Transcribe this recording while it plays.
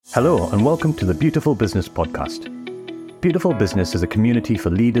Hello and welcome to the Beautiful Business Podcast. Beautiful Business is a community for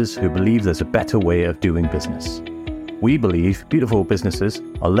leaders who believe there's a better way of doing business. We believe beautiful businesses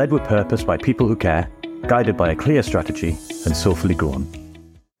are led with purpose by people who care, guided by a clear strategy, and soulfully grown.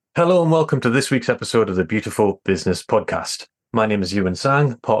 Hello and welcome to this week's episode of the Beautiful Business Podcast. My name is Ewan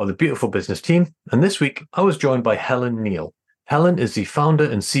Sang, part of the Beautiful Business team, and this week I was joined by Helen Neal. Helen is the founder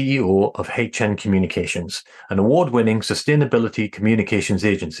and CEO of HN Communications, an award-winning sustainability communications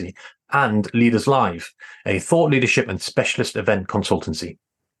agency, and Leaders Live, a thought leadership and specialist event consultancy.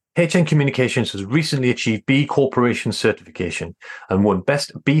 HN Communications has recently achieved B Corporation certification and won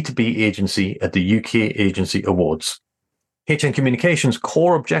Best B2B Agency at the UK Agency Awards. HN Communications'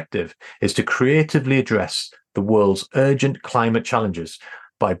 core objective is to creatively address the world's urgent climate challenges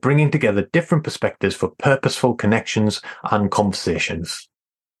by bringing together different perspectives for purposeful connections and conversations.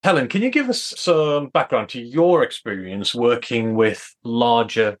 Helen, can you give us some background to your experience working with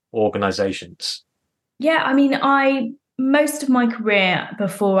larger organizations? Yeah, most of my career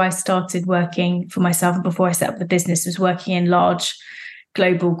before I started working for myself and before I set up the business was working in large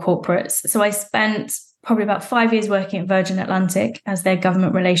global corporates. So I spent probably about 5 years working at Virgin Atlantic as their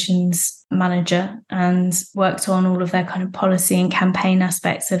government relations manager and worked on all of their kind of policy and campaign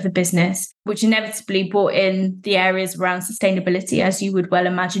aspects of the business, which inevitably brought in the areas around sustainability, as you would well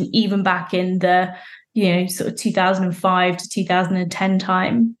imagine, even back in the, sort of 2005 to 2010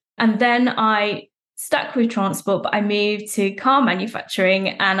 time. And then I stuck with transport, but I moved to car manufacturing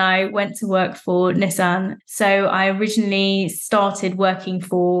and I went to work for Nissan. So I originally started working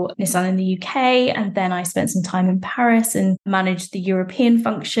for Nissan in the UK, and then I spent some time in Paris and managed the European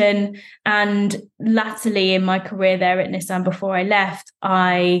function. And latterly in my career there at Nissan, before I left,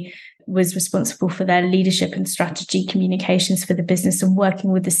 I was responsible for their leadership and strategy communications for the business and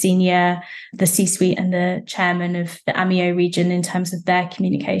working with the C-suite and the chairman of the AMEO region in terms of their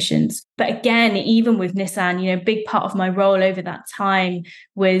communications. But again, even with Nissan, a big part of my role over that time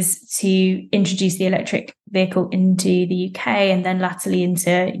was to introduce the electric vehicle into the UK and then latterly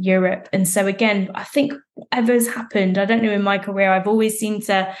into Europe. And so again, I think whatever's happened, I don't know, in my career, I've always seemed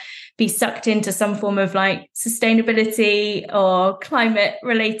to be sucked into some form of like sustainability or climate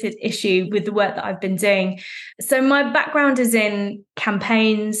related issue with the work that I've been doing. So my background is in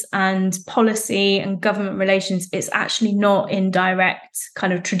campaigns and policy and government relations. It's actually not in direct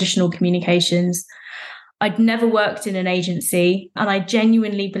kind of traditional communications. I'd never worked in an agency, and I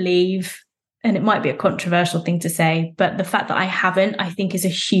genuinely believe, and it might be a controversial thing to say, but the fact that I haven't, I think, is a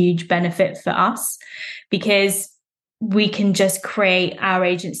huge benefit for us, because we can just create our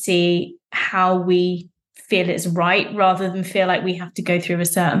agency how we feel is right, rather than feel like we have to go through a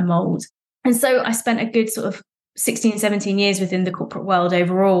certain mold. And so I spent a good sort of 16, 17 years within the corporate world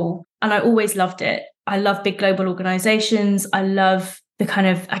overall, and I always loved it. I love big global organizations. I love the kind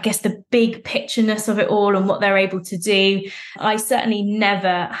of, I guess, the big pictureness of it all and what they're able to do. I certainly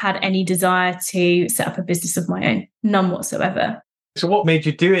never had any desire to set up a business of my own, none whatsoever. So what made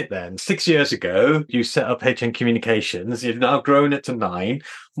you do it then? 6 years ago, you set up HN Communications. You've now grown it to 9.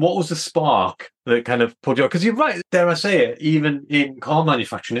 What was the spark that kind of pulled you out? Because you're right, dare I say it, even in car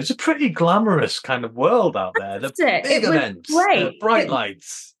manufacturing, it's a pretty glamorous kind of world out there. The big events, the bright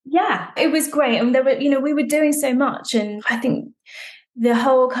lights. Yeah, it was great. And there were, we were doing so much. And I think the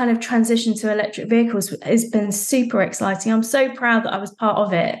whole kind of transition to electric vehicles has been super exciting. I'm so proud that I was part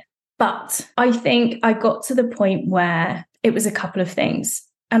of it. But I think I got to the point where it was a couple of things.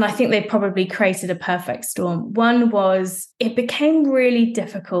 And I think they probably created a perfect storm. One was it became really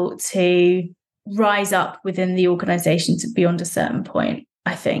difficult to rise up within the organization to beyond a certain point,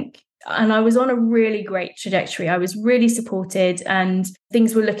 I think. And I was on a really great trajectory. I was really supported and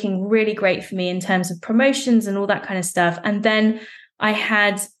things were looking really great for me in terms of promotions and all that kind of stuff. And then I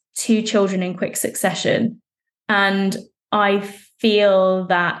had 2 children in quick succession. And I feel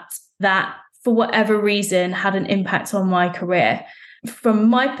that for whatever reason had an impact on my career. From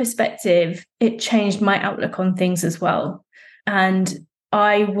my perspective, it changed my outlook on things as well. And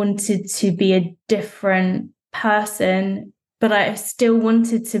I wanted to be a different person, but I still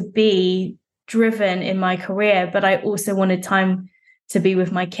wanted to be driven in my career, but I also wanted time to be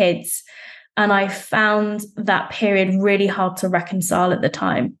with my kids. And I found that period really hard to reconcile at the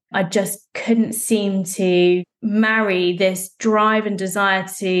time. I just couldn't seem to marry this drive and desire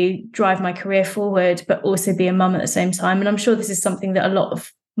to drive my career forward, but also be a mum at the same time. And I'm sure this is something that a lot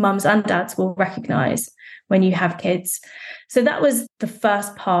of mums and dads will recognize when you have kids. So that was the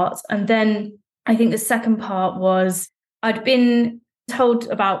first part. And then I think the second part was I'd been told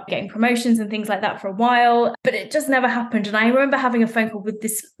about getting promotions and things like that for a while, but it just never happened. And I remember having a phone call with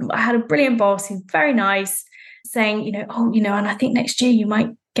I had a brilliant boss who's very nice, saying, and I think next year you might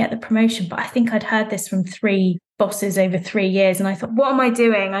get the promotion. But I think I'd heard this from 3 bosses over 3 years. And I thought, what am I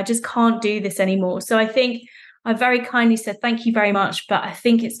doing? I just can't do this anymore. So I think I very kindly said, thank you very much, but I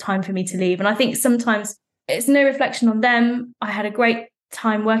think it's time for me to leave. And I think sometimes it's no reflection on them. I had a great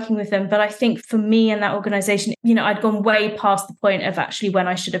time working with them. But I think for me and that organization, I'd gone way past the point of actually when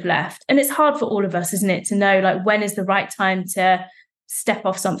I should have left. And it's hard for all of us, isn't it, to know like when is the right time to step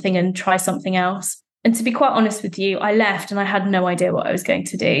off something and try something else. And to be quite honest with you, I left and I had no idea what I was going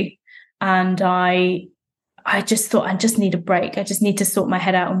to do. And I just thought, I just need a break. I just need to sort my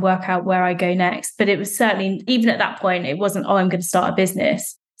head out and work out where I go next. But it was certainly, even at that point, it wasn't, I'm going to start a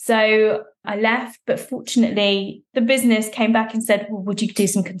business. So I left, but fortunately the business came back and said, well, would you do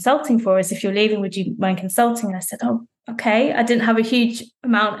some consulting for us? If you're leaving, would you mind consulting? And I said, oh, okay. I didn't have a huge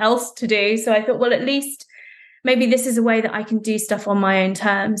amount else to do. So I thought, well, at least maybe this is a way that I can do stuff on my own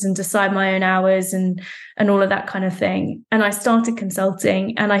terms and decide my own hours and all of that kind of thing. And I started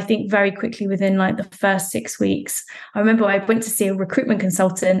consulting. And I think very quickly within like the first 6 weeks, I remember I went to see a recruitment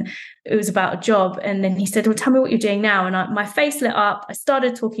consultant. It was about a job. And then he said, well, tell me what you're doing now. And my face lit up. I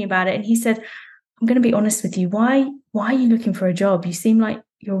started talking about it. And he said, I'm going to be honest with you. Why are you looking for a job? You seem like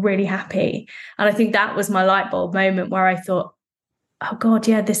you're really happy. And I think that was my light bulb moment where I thought, oh God,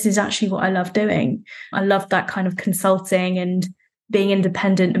 yeah, this is actually what I love doing. I love that kind of consulting and being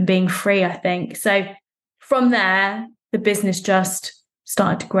independent and being free, I think. So from there, the business just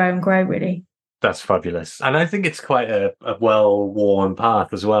started to grow and grow, really. That's fabulous. And I think it's quite a well-worn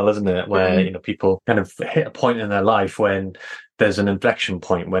path as well, isn't it? Where, people kind of hit a point in their life when there's an inflection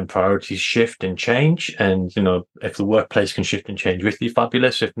point, when priorities shift and change. And, if the workplace can shift and change with you,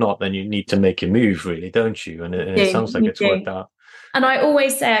 fabulous. If not, then you need to make your move, really, don't you? And it sounds like it's worked out. And I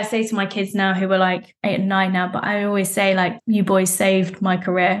say to my kids now who are like 8 and 9 now, but I always say like, you boys saved my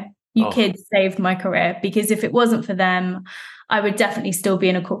career. You kids saved my career, because if it wasn't for them, I would definitely still be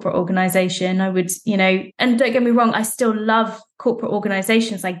in a corporate organization. I would, and don't get me wrong, I still love corporate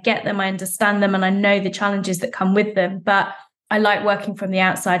organizations. I get them, I understand them, and I know the challenges that come with them, but I like working from the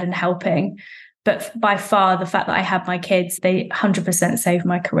outside and helping. But by far, the fact that I had my kids, they 100% saved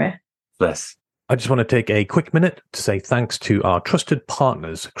my career. Bless. I just want to take a quick minute to say thanks to our trusted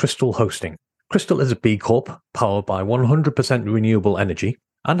partners, Crystal Hosting. Crystal is a B Corp powered by 100% renewable energy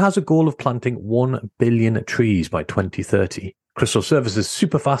and has a goal of planting 1 billion trees by 2030. Crystal service is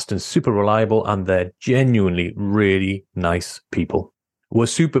super fast and super reliable, and they're genuinely really nice people. We're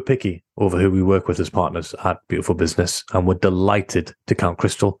super picky over who we work with as partners at Beautiful Business, and we're delighted to count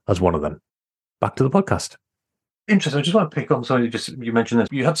Crystal as one of them. Back to the podcast. Interesting. I just want to pick up something you mentioned this.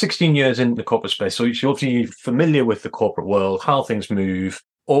 You had 16 years in the corporate space, so you're obviously familiar with the corporate world, how things move,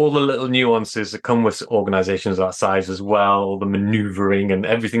 all the little nuances that come with organizations that size as well, the maneuvering and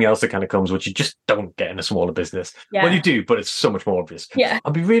everything else that kind of comes, which you just don't get in a smaller business. Yeah. Well, you do, but it's so much more obvious. Yeah.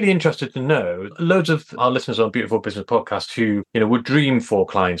 I'd be really interested to know, loads of our listeners on Beautiful Business Podcast who, would dream for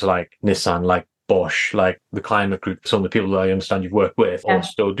clients like Nissan, like Bosch, like the Climate Group, some of the people that I understand you've worked with or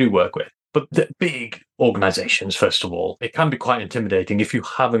still do work with. But the big organizations, first of all, it can be quite intimidating if you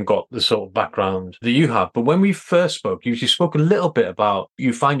haven't got the sort of background that you have. But when we first spoke, you spoke a little bit about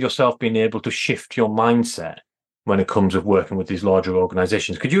you find yourself being able to shift your mindset when it comes with working with these larger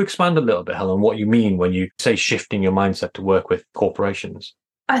organizations. Could you expand a little bit, Helen, what you mean when you say shifting your mindset to work with corporations?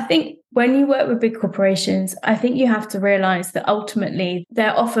 I think when you work with big corporations, I think you have to realize that ultimately there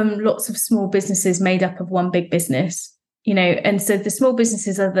are often lots of small businesses made up of one big business. And so the small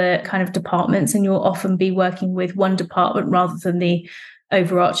businesses are the kind of departments, and you'll often be working with one department rather than the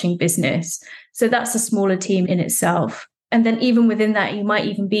overarching business. So that's a smaller team in itself. And then even within that, you might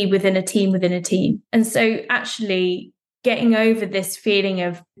even be within a team within a team. And so actually getting over this feeling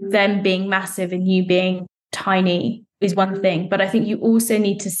of them being massive and you being tiny is one thing. But I think you also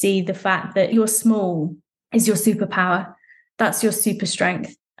need to see the fact that you're small is your superpower. That's your super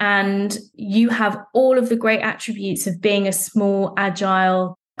strength. And you have all of the great attributes of being a small,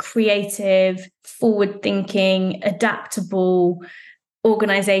 agile, creative, forward-thinking, adaptable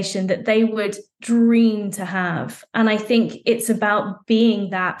organization that they would dream to have. And I think it's about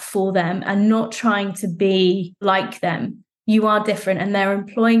being that for them and not trying to be like them. You are different, and they're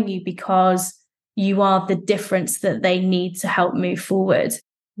employing you because you are the difference that they need to help move forward.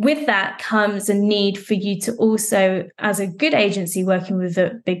 With that comes a need for you to also, as a good agency working with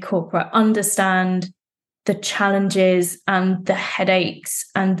a big corporate, understand the challenges and the headaches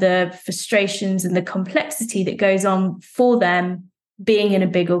and the frustrations and the complexity that goes on for them being in a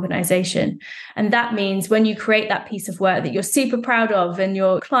big organization. And that means when you create that piece of work that you're super proud of and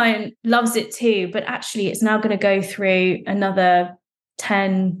your client loves it too, but actually it's now going to go through another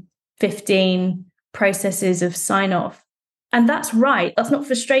 10, 15 processes of sign off. And that's right. That's not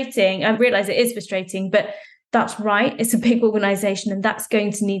frustrating. I realize it is frustrating, but that's right. It's a big organization and that's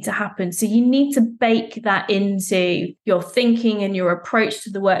going to need to happen. So you need to bake that into your thinking and your approach to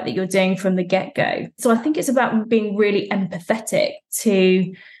the work that you're doing from the get-go. So I think it's about being really empathetic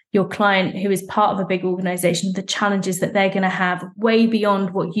to your client who is part of a big organization, the challenges that they're going to have way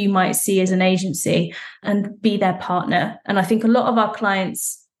beyond what you might see as an agency, and be their partner. And I think a lot of our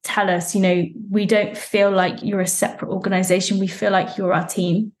clients tell us, we don't feel like you're a separate organization. We feel like you're our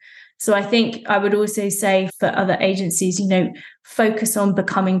team. So I think I would also say for other agencies, focus on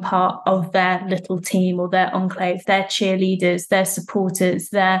becoming part of their little team or their enclave, their cheerleaders, their supporters,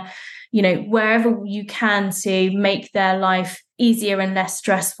 their, wherever you can to make their life easier and less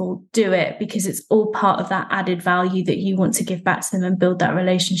stressful, do it, because it's all part of that added value that you want to give back to them and build that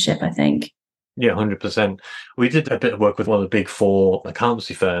relationship, I think. Yeah, 100%. We did a bit of work with one of the big four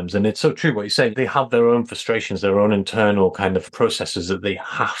accountancy firms, and it's so true what you say. They have their own frustrations, their own internal kind of processes that they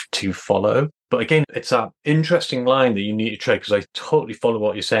have to follow. But again, it's that interesting line that you need to tread, because I totally follow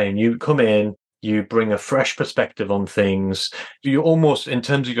what you're saying. You come in, you bring a fresh perspective on things. You almost, in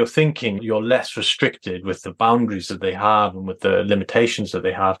terms of your thinking, you're less restricted with the boundaries that they have and with the limitations that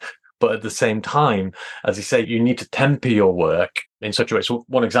they have. But at the same time, as you say, you need to temper your work in such a way. So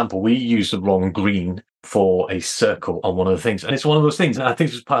one example, we used the wrong green for a circle on one of the things. And it's one of those things. And I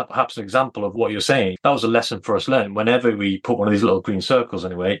think it's perhaps an example of what you're saying. That was a lesson for us learned. Whenever we put one of these little green circles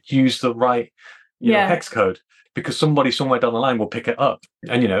anyway, use the right hex code, because somebody somewhere down the line will pick it up.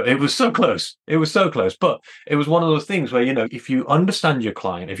 And, it was so close. It was so close. But it was one of those things where, if you understand your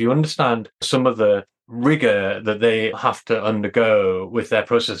client, if you understand some of the rigor that they have to undergo with their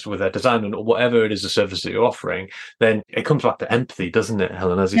process, with their design, and whatever it is, the service that you're offering, then it comes back to empathy, doesn't it,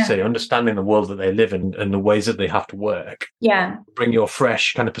 Helen? As you say, understanding the world that they live in and the ways that they have to work. Yeah. Bring your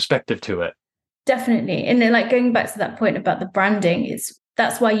fresh kind of perspective to it. Definitely. And then going back to that point about the branding,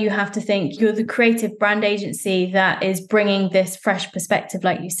 that's why you have to think you're the creative brand agency that is bringing this fresh perspective,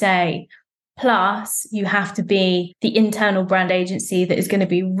 like you say. Plus, you have to be the internal brand agency that is going to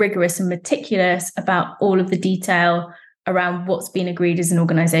be rigorous and meticulous about all of the detail around what's been agreed as an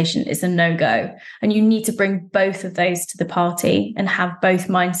organization. It's a no-go. And you need to bring both of those to the party and have both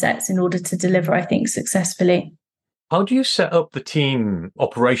mindsets in order to deliver, I think, successfully. How do you set up the team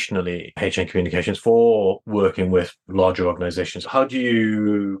operationally, HN Communications, for working with larger organizations? How do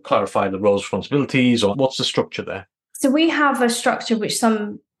you clarify the roles, responsibilities, or what's the structure there? So we have a structure which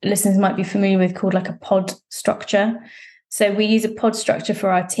some listeners might be familiar with called like a pod structure. So we use a pod structure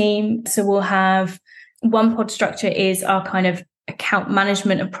for our team. So we'll have one pod structure is our kind of account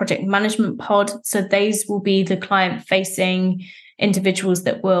management and project management pod. So those will be the client facing individuals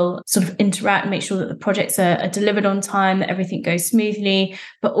that will sort of interact and make sure that the projects are delivered on time, that everything goes smoothly,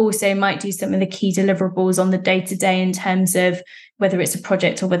 but also might do some of the key deliverables on the day-to-day in terms of whether it's a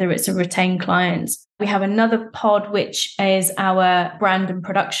project or whether it's a retained client. We have another pod, which is our brand and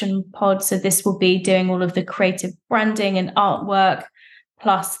production pod. So this will be doing all of the creative branding and artwork,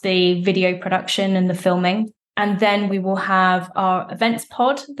 plus the video production and the filming. And then we will have our events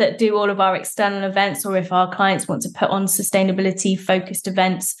pod that do all of our external events, or if our clients want to put on sustainability focused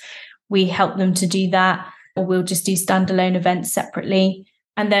events, we help them to do that, or we'll just do standalone events separately.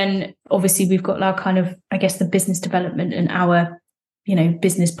 And then obviously we've got our kind of, I guess, the business development and our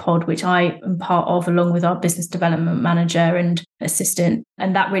business pod, which I am part of along with our business development manager and assistant.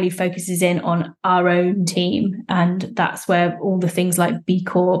 And that really focuses in on our own team. And that's where all the things like B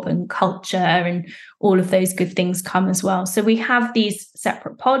Corp and culture and all of those good things come as well. So we have these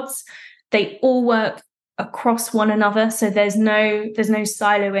separate pods. They all work across one another. So there's no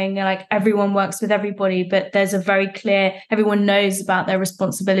siloing, like everyone works with everybody, but there's a very clear, everyone knows about their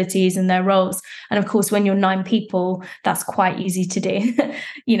responsibilities and their roles. And of course, when you're 9 people, that's quite easy to do.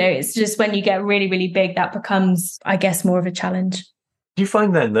 It's just when you get really, really big, that becomes, I guess, more of a challenge. Do you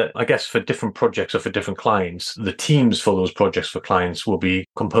find then that, I guess, for different projects or for different clients, the teams for those projects for clients will be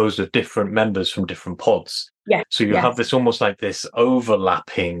composed of different members from different pods? Yeah. So you have this almost like this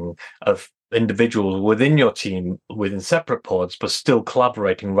overlapping of individuals within your team within separate pods, but still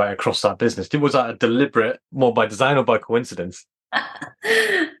collaborating right across that business. Was that a deliberate, more by design or by coincidence?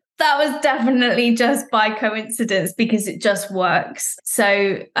 That was definitely just by coincidence because it just works.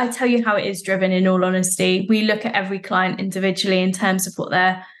 So I tell you how it is driven, in all honesty. We look at every client individually in terms of what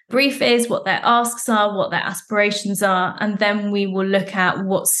their brief is, what their asks are, what their aspirations are. And then we will look at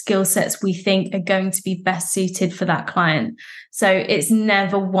what skill sets we think are going to be best suited for that client. So it's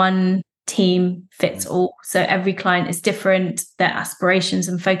never one team fits all. So every client is different, their aspirations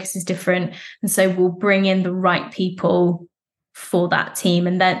and focus is different. And so we'll bring in the right people for that team.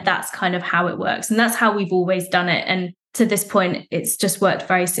 And that's kind of how it works. And that's how we've always done it. And to this point, it's just worked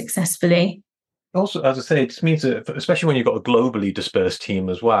very successfully. Also, as I say, it just means that, especially when you've got a globally dispersed team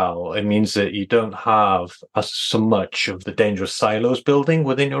as well, it means that you don't have so much of the dangerous silos building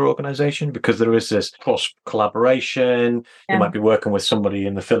within your organization, because there is this cross collaboration. You might be working with somebody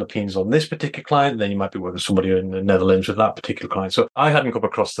in the Philippines on this particular client, then you might be working with somebody in the Netherlands with that particular client. So I hadn't come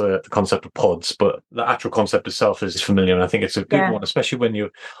across the concept of pods, but the actual concept itself is familiar. And I think it's a good one, especially when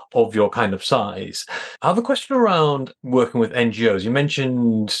you're of your kind of size. I have a question around working with NGOs. You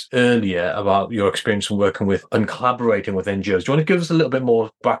mentioned earlier about your experience in working with and collaborating with NGOs. Do you want to give us a little bit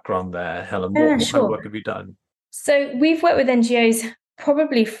more background there, Helen? What kind of work have you done? So we've worked with NGOs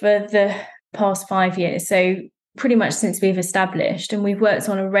probably for the past 5 years. So pretty much since we've established, and we've worked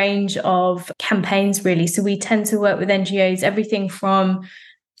on a range of campaigns, really. So we tend to work with NGOs, everything from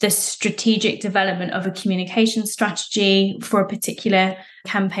the strategic development of a communication strategy for a particular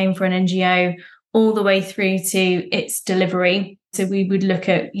campaign for an NGO, all the way through to its delivery. So we would look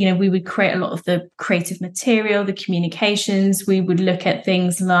at, we would create a lot of the creative material, the communications. We would look at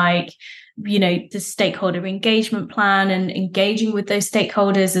things like, the stakeholder engagement plan and engaging with those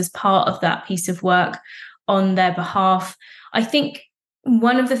stakeholders as part of that piece of work on their behalf. I think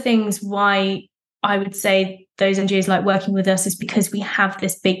one of the things why I would say those NGOs like working with us is because we have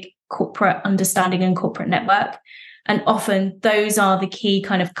this big corporate understanding and corporate network. And often those are the key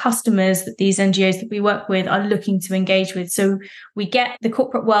kind of customers that these NGOs that we work with are looking to engage with. So we get the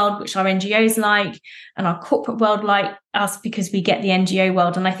corporate world, which our NGOs like, and our corporate world like us because we get the NGO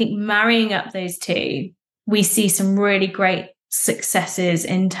world. And I think marrying up those two, we see some really great successes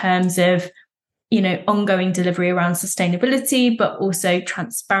in terms of, ongoing delivery around sustainability, but also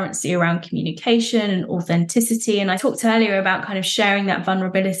transparency around communication and authenticity. And I talked earlier about kind of sharing that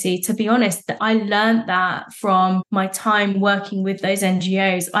vulnerability. To be honest, I learned that from my time working with those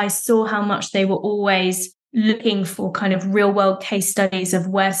NGOs. I saw how much they were always looking for kind of real world case studies of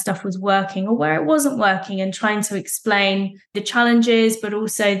where stuff was working or where it wasn't working, and trying to explain the challenges, but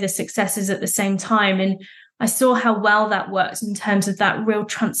also the successes at the same time. And I saw how well that works in terms of that real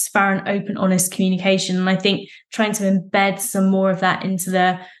transparent, open, honest communication. And I think trying to embed some more of that into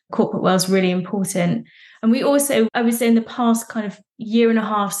the corporate world is really important. And we also, I would say in the past kind of year and a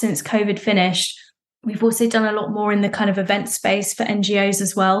half since COVID finished, we've also done a lot more in the kind of event space for NGOs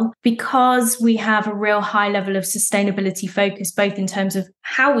as well, because we have a real high level of sustainability focus, both in terms of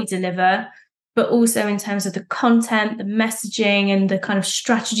how we deliver, but also in terms of the content, the messaging, and the kind of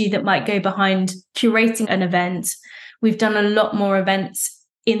strategy that might go behind curating an event. We've done a lot more events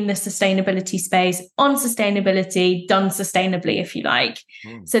in the sustainability space, on sustainability, done sustainably, if you like.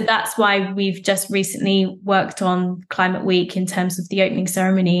 So that's why we've just recently worked on Climate Week in terms of the opening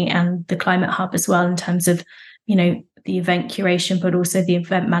ceremony, and the Climate Hub as well in terms of, the event curation, but also the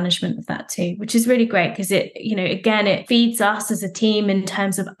event management of that too, which is really great because it, again, it feeds us as a team in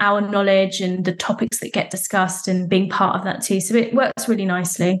terms of our knowledge and the topics that get discussed and being part of that too. So it works really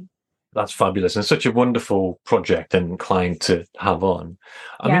nicely. That's fabulous. And such a wonderful project and client to have on.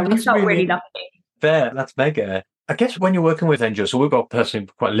 I mean, we felt really lucky. That's mega. I guess when you're working with NGOs, so we've got personally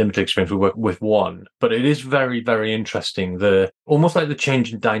quite limited experience. We work with one, but it is very, very interesting. Almost like the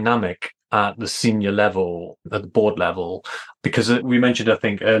change in dynamic at the senior level, at the board level, because we mentioned, I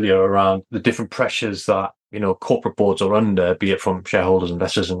think, earlier around the different pressures that, corporate boards are under, be it from shareholders,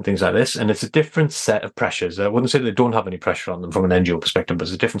 investors, and things like this. And it's a different set of pressures. I wouldn't say they don't have any pressure on them from an NGO perspective, but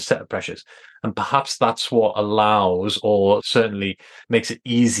it's a different set of pressures. And perhaps that's what allows, or certainly makes it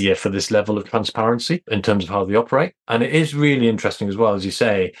easier for this level of transparency in terms of how they operate. And it is really interesting as well, as you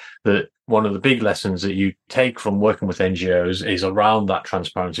say, that one of the big lessons that you take from working with NGOs is around that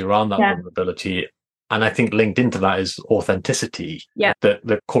transparency, around that vulnerability. And I think linked into that is authenticity that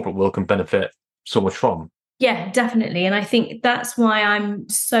the corporate world can benefit so much from. Yeah, definitely. And I think that's why I'm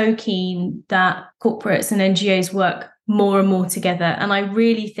so keen that corporates and NGOs work more and more together. And I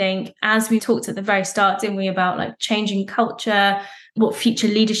really think, as we talked at the very start, didn't we, about like changing culture, what future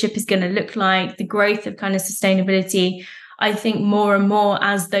leadership is going to look like, the growth of kind of sustainability. I think more and more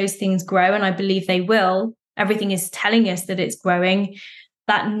as those things grow, and I believe they will, everything is telling us that it's growing,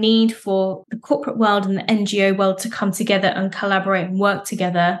 that need for the corporate world and the NGO world to come together and collaborate and work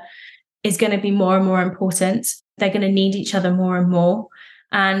together is going to be more and more important. They're going to need each other more and more.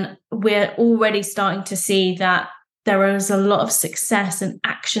 And we're already starting to see that there is a lot of success and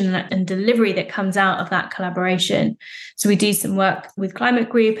action and delivery that comes out of that collaboration. So we do some work with Climate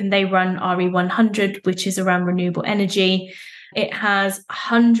Group, and they run RE100, which is around renewable energy. It has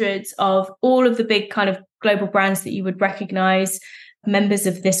hundreds of all of the big kind of global brands that you would recognize, members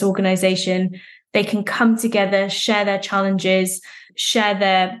of this organization. They can come together, share their challenges, share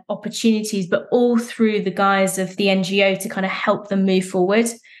their opportunities, but all through the guise of the NGO to kind of help them move forward.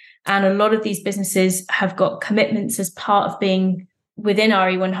 And a lot of these businesses have got commitments as part of being within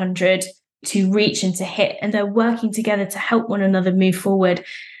RE100 to reach and to hit, and they're working together to help one another move forward.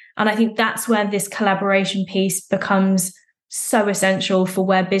 And I think that's where this collaboration piece becomes so essential for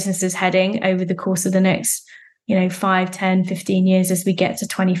where business is heading over the course of the next 5, 10, 15 years as we get to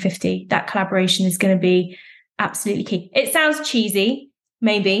 2050. That collaboration is going to be absolutely key. It sounds cheesy,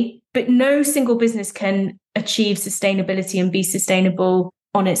 maybe, but no single business can achieve sustainability and be sustainable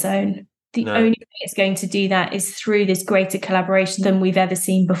on its own. The only way it's going to do that is through this greater collaboration than we've ever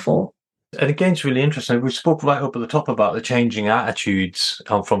seen before. And again, it's really interesting. We spoke right up at the top about the changing attitudes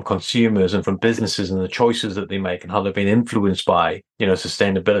from consumers and from businesses and the choices that they make and how they've been influenced by,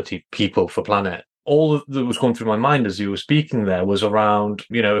 sustainability, people for planet. All that was going through my mind as you were speaking there was around,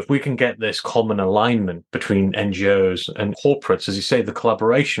 if we can get this common alignment between NGOs and corporates, as you say, the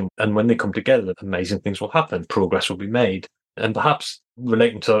collaboration, and when they come together, amazing things will happen, progress will be made. And perhaps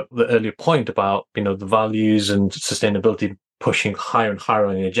relating to the earlier point about, the values and sustainability pushing higher and higher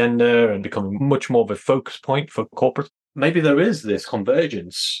on the agenda and becoming much more of a focus point for corporates. Maybe there is this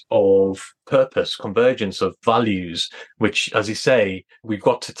convergence of purpose, convergence of values, which, as you say, we've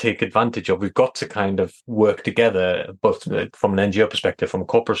got to take advantage of. We've got to kind of work together, both from an NGO perspective, from a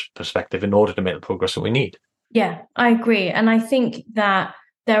corporate perspective, in order to make the progress that we need. Yeah, I agree. And I think that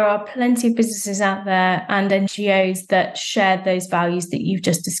there are plenty of businesses out there and NGOs that share those values that you've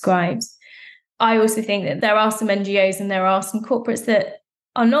just described. I also think that there are some NGOs and there are some corporates that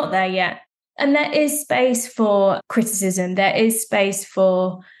are not there yet. And there is space for criticism. There is space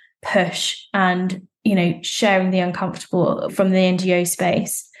for push and, sharing the uncomfortable from the NGO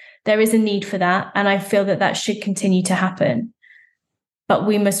space. There is a need for that. And I feel that that should continue to happen. But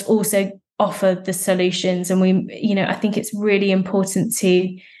we must also offer the solutions. And I think it's really important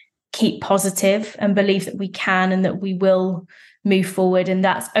to keep positive and believe that we can and that we will move forward. And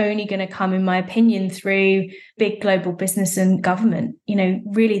that's only going to come, in my opinion, through big global business and government.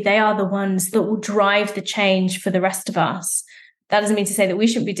 Really, they are the ones that will drive the change for the rest of us. That doesn't mean to say that we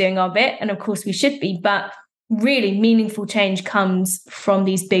shouldn't be doing our bit. And of course we should be, but really meaningful change comes from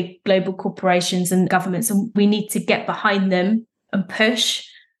these big global corporations and governments. And we need to get behind them and push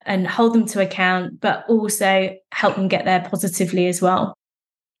and hold them to account, but also help them get there positively as well.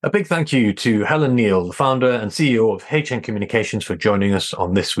 A big thank you to Helen Neal, the founder and CEO of HN Communications, for joining us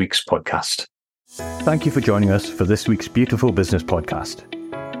on this week's podcast. Thank you for joining us for this week's Beautiful Business podcast.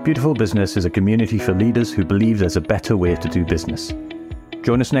 Beautiful Business is a community for leaders who believe there's a better way to do business.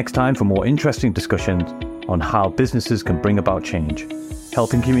 Join us next time for more interesting discussions on how businesses can bring about change,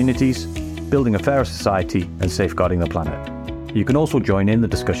 helping communities, building a fairer society, and safeguarding the planet. You can also join in the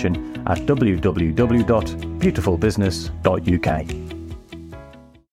discussion at www.beautifulbusiness.uk.